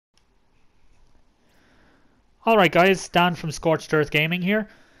Alright guys, Dan from Scorched Earth Gaming here,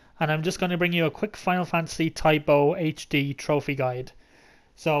 and I'm just going to bring you a quick Final Fantasy Type-0 HD trophy guide.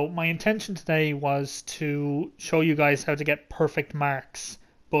 So my intention today was to show you guys how to get perfect marks,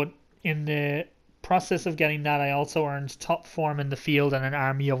 but in the process of getting that I also earned top form in the field and an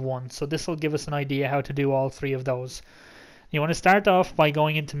army of one, so this will give us an idea how to do all three of those. You want to start off by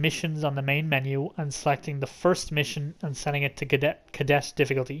going into missions on the main menu and selecting the first mission and setting it to cadet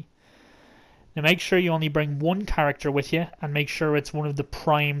difficulty. Now make sure you only bring one character with you and make sure it's one of the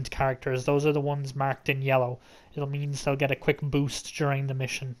primed characters. Those are the ones marked in yellow. It means they'll get a quick boost during the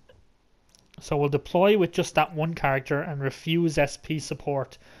mission. So we'll deploy with just that one character and refuse SP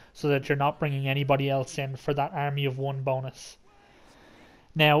support so that you're not bringing anybody else in for that army of one bonus.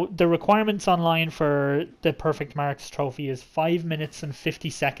 Now the requirements online for the Perfect Marks trophy is 5 minutes and 50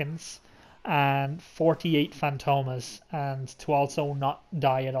 seconds and 48 Phantomas, and to also not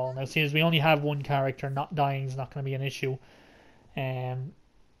die at all. Now since we only have one character, not dying is not going to be an issue.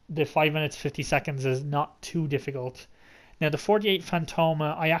 The 5 minutes 50 seconds is not too difficult. Now the 48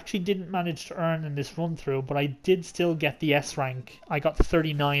 Phantoma I actually didn't manage to earn in this run through, but I did still get the S rank. I got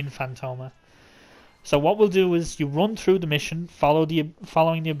 39 Phantoma. So what we'll do is you run through the mission,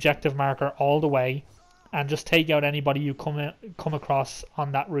 following the objective marker all the way, and just take out anybody you come across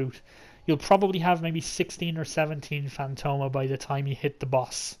on that route. You'll probably have maybe 16 or 17 Phantoma by the time you hit the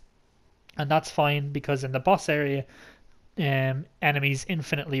boss. And that's fine because in the boss area, enemies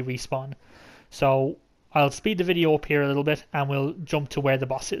infinitely respawn. So I'll speed the video up here a little bit and we'll jump to where the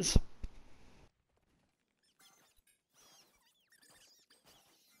boss is.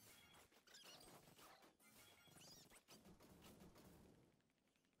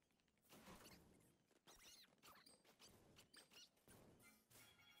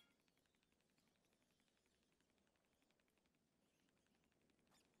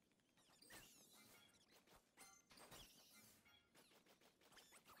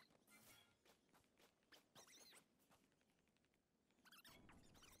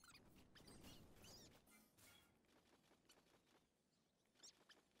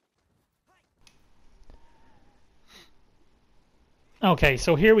 Okay,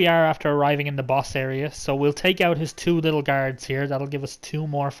 so here we are after arriving in the boss area. So we'll take out his two little guards here. That'll give us two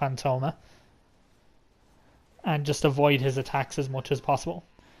more Phantoma. And just avoid his attacks as much as possible.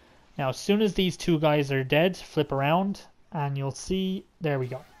 Now as soon as these two guys are dead, flip around and you'll see, there we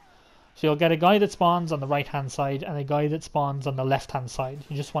go. So you'll get a guy that spawns on the right hand side and a guy that spawns on the left hand side.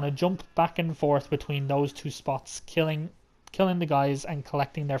 You just want to jump back and forth between those two spots, killing the guys and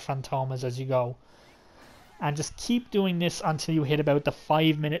collecting their Phantomas as you go. And just keep doing this until you hit about the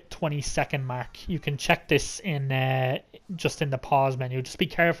 5 minute 20 second mark. You can check this in just in the pause menu. Just be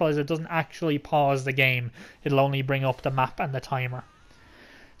careful as it doesn't actually pause the game. It'll only bring up the map and the timer.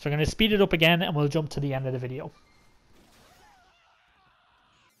 So I'm going to speed it up again and we'll jump to the end of the video.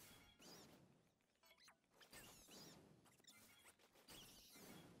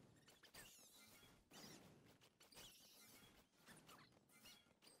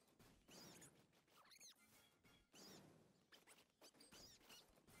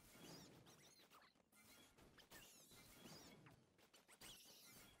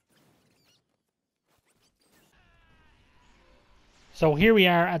 So here we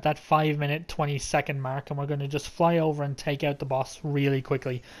are at that 5 minute 20 second mark and we're going to just fly over and take out the boss really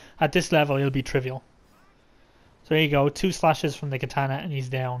quickly. At this level it'll be trivial. So there you go, 2 slashes from the katana and he's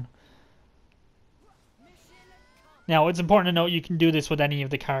down. Now it's important to note you can do this with any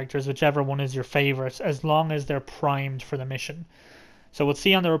of the characters, whichever one is your favourite, as long as they're primed for the mission. So we'll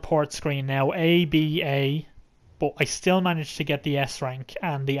see on the report screen now A, B, A, but I still managed to get the S rank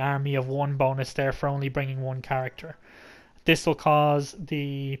and the army of one bonus there for only bringing one character. This will cause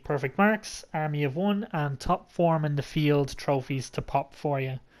the Perfect Marks, Army of One, and Top Form in the Field trophies to pop for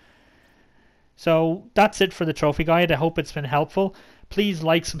you. So that's it for the trophy guide. I hope it's been helpful. Please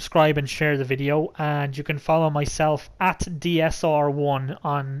like, subscribe, and share the video. And you can follow myself at DSR1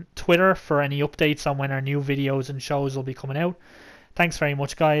 on Twitter for any updates on when our new videos and shows will be coming out. Thanks very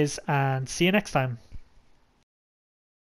much, guys, and see you next time.